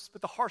hoops.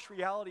 But the harsh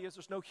reality is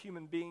there's no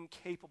human being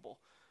capable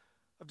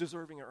of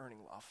deserving or earning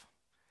love.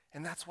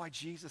 And that's why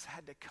Jesus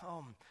had to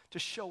come to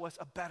show us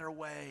a better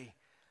way,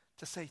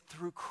 to say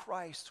through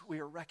Christ we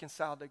are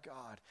reconciled to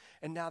God.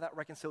 And now that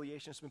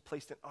reconciliation has been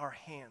placed in our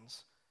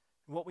hands.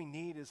 And what we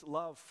need is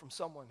love from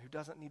someone who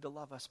doesn't need to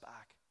love us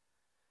back.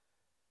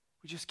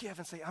 We just give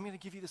and say, I'm going to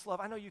give you this love.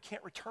 I know you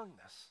can't return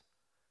this,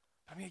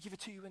 but I'm going to give it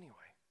to you anyway.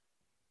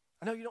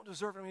 I know you don't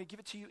deserve it. I'm going to give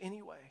it to you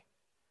anyway.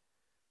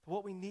 But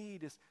what we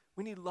need is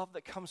we need love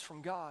that comes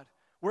from God.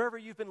 Wherever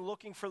you've been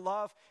looking for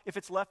love, if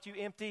it's left you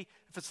empty,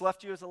 if it's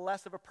left you as a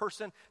less of a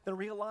person, then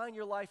realign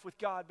your life with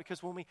God,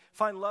 because when we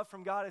find love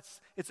from God,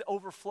 it's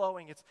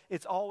overflowing.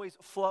 It's always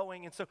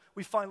flowing. And so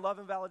we find love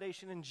and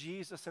validation in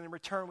Jesus, and in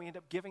return, we end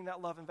up giving that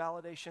love and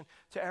validation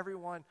to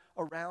everyone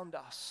around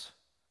us.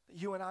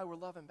 You and I were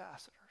love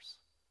ambassadors.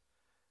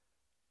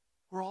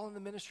 We're all in the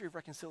ministry of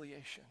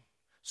reconciliation.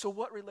 So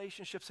what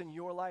relationships in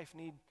your life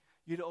need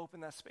you to open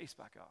that space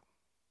back up?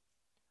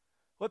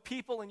 What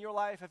people in your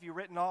life have you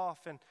written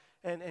off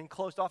and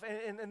closed off?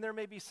 And there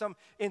may be some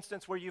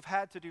instance where you've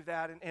had to do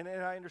that. And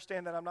I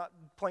understand that I'm not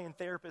playing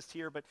therapist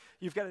here, but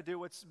you've got to do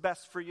what's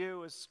best for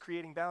you, is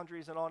creating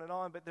boundaries and on and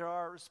on. But there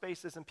are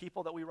spaces and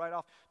people that we write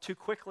off too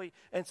quickly.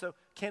 And so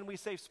can we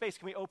save space?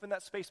 Can we open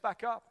that space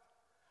back up?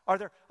 Are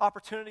there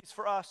opportunities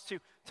for us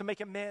to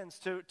make amends,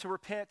 to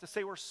repent, to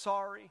say we're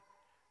sorry?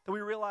 That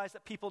we realize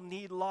that people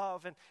need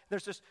love, and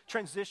there's this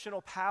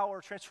transitional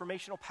power,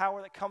 transformational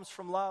power that comes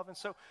from love, and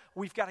so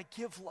we've got to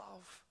give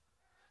love.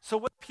 So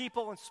what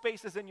people and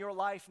spaces in your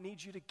life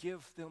need you to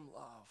give them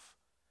love?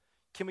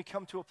 Can we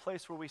come to a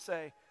place where we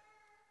say,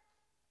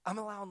 I'm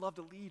allowing love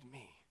to lead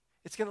me.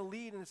 It's going to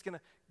lead and it's going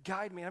to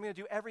guide me. I'm going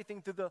to do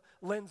everything through the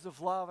lens of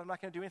love. I'm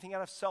not going to do anything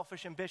out of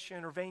selfish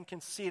ambition or vain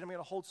conceit. I'm going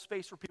to hold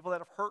space for people that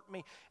have hurt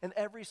me, and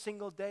every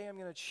single day I'm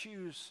going to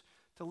choose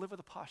to live with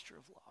a posture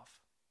of love.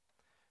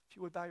 If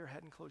you would bow your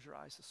head and close your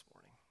eyes this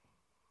morning.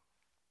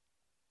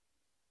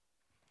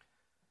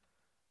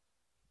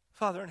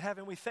 Father in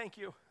heaven, we thank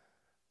you.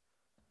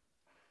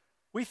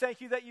 We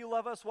thank you that you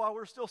love us while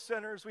we're still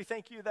sinners. We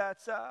thank you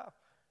that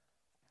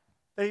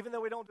even though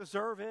we don't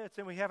deserve it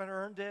and we haven't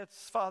earned it,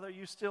 Father,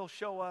 you still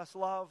show us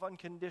love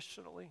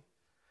unconditionally.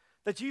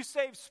 That you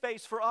save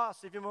space for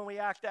us even when we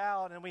act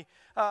out and we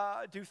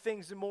do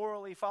things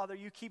immorally. Father,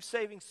 you keep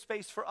saving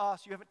space for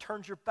us. You haven't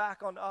turned your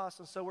back on us,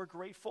 and so we're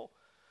grateful.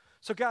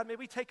 So God, may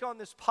we take on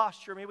this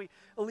posture. May we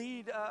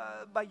lead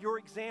by your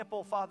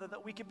example, Father,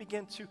 that we can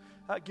begin to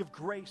give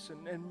grace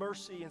and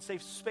mercy and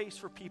save space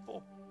for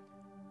people.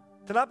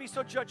 To not be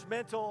so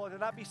judgmental and to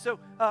not be so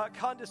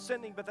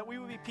condescending, but that we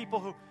would be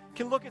people who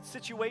can look at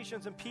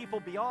situations and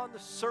people beyond the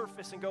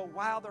surface and go,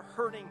 wow, they're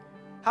hurting.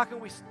 How can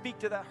we speak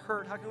to that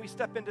hurt? How can we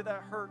step into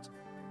that hurt?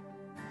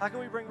 How can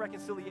we bring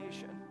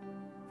reconciliation?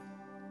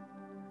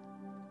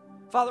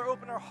 Father,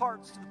 open our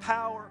hearts to the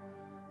power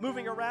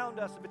moving around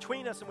us and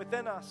between us and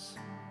within us,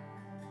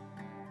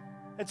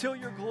 until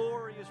your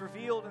glory is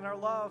revealed in our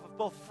love of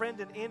both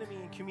friend and enemy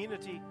and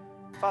community.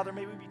 Father,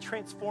 may we be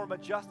transformed by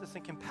justice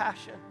and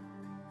compassion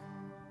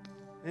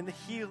and in the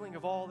healing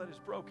of all that is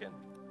broken.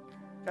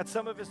 God,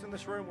 some of us in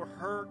this room were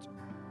hurt.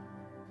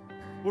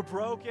 We're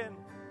broken.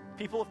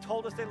 People have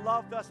told us they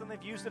loved us and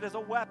they've used it as a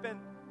weapon.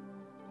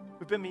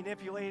 We've been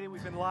manipulated.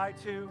 We've been lied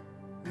to.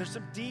 And there's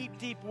some deep,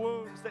 deep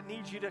wounds that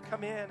need you to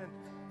come in and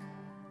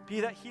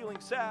be that healing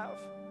salve.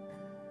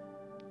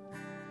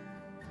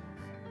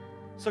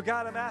 So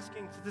God, I'm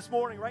asking this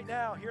morning, right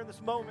now, here in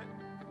this moment,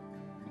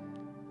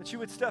 that you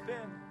would step in.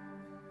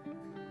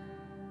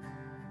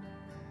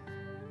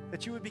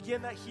 That you would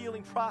begin that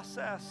healing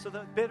process so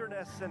that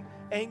bitterness and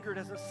anger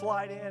doesn't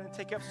slide in and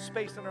take up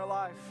space in our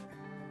life.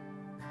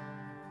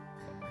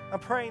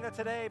 I'm praying that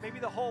today, maybe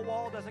the whole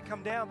wall doesn't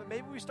come down, but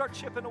maybe we start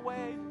chipping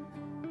away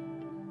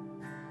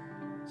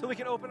so we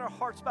can open our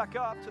hearts back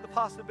up to the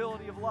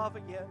possibility of love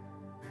again.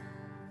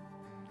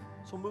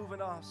 So move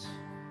in us.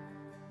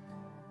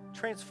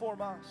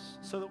 Transform us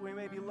so that we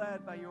may be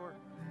led by your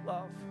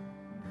love.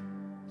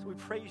 So we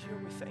praise you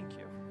and we thank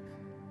you.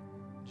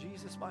 In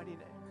Jesus' mighty name.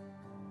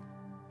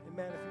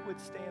 Amen. If you would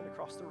stand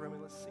across the room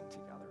and let's sing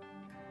together.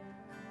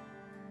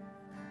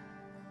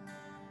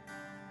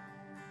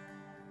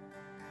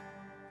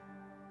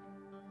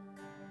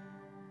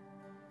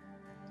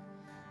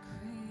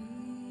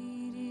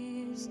 Great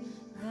is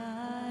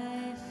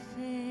thy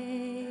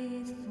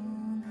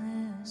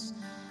faithfulness,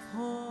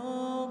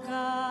 O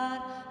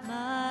God,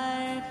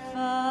 my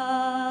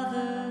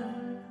Father.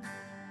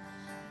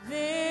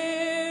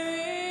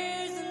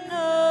 There is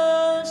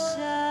no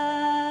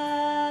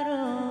shadow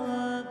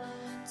of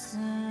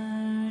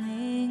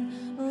turning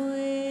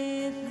with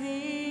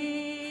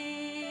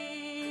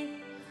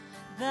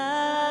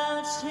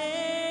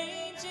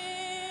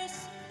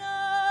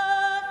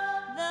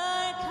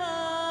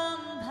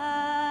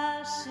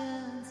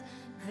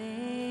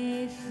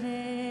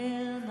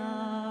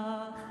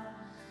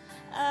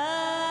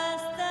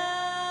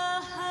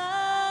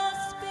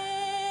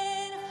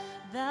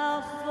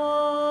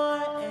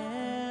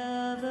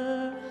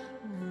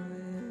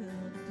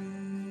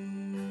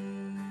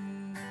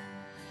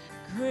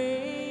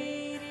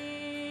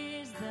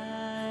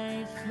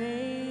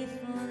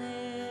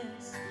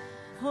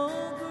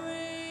Oh,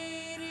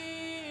 great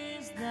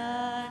is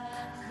thy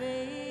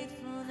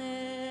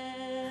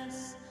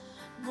faithfulness.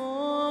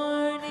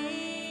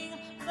 Morning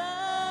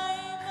by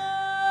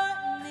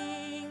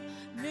morning,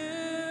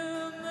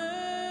 new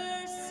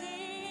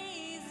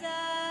mercies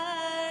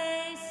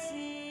I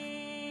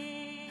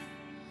see.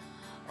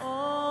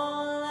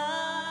 All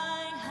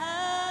I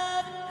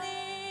have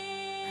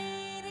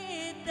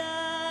needed,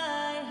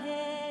 thy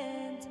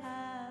hand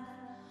hath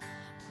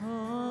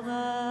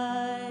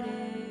provided.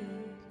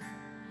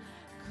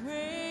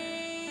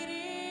 Great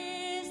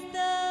is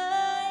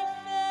thy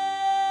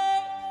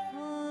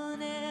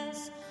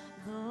faithfulness,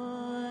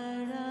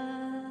 Lord,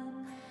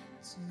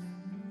 unto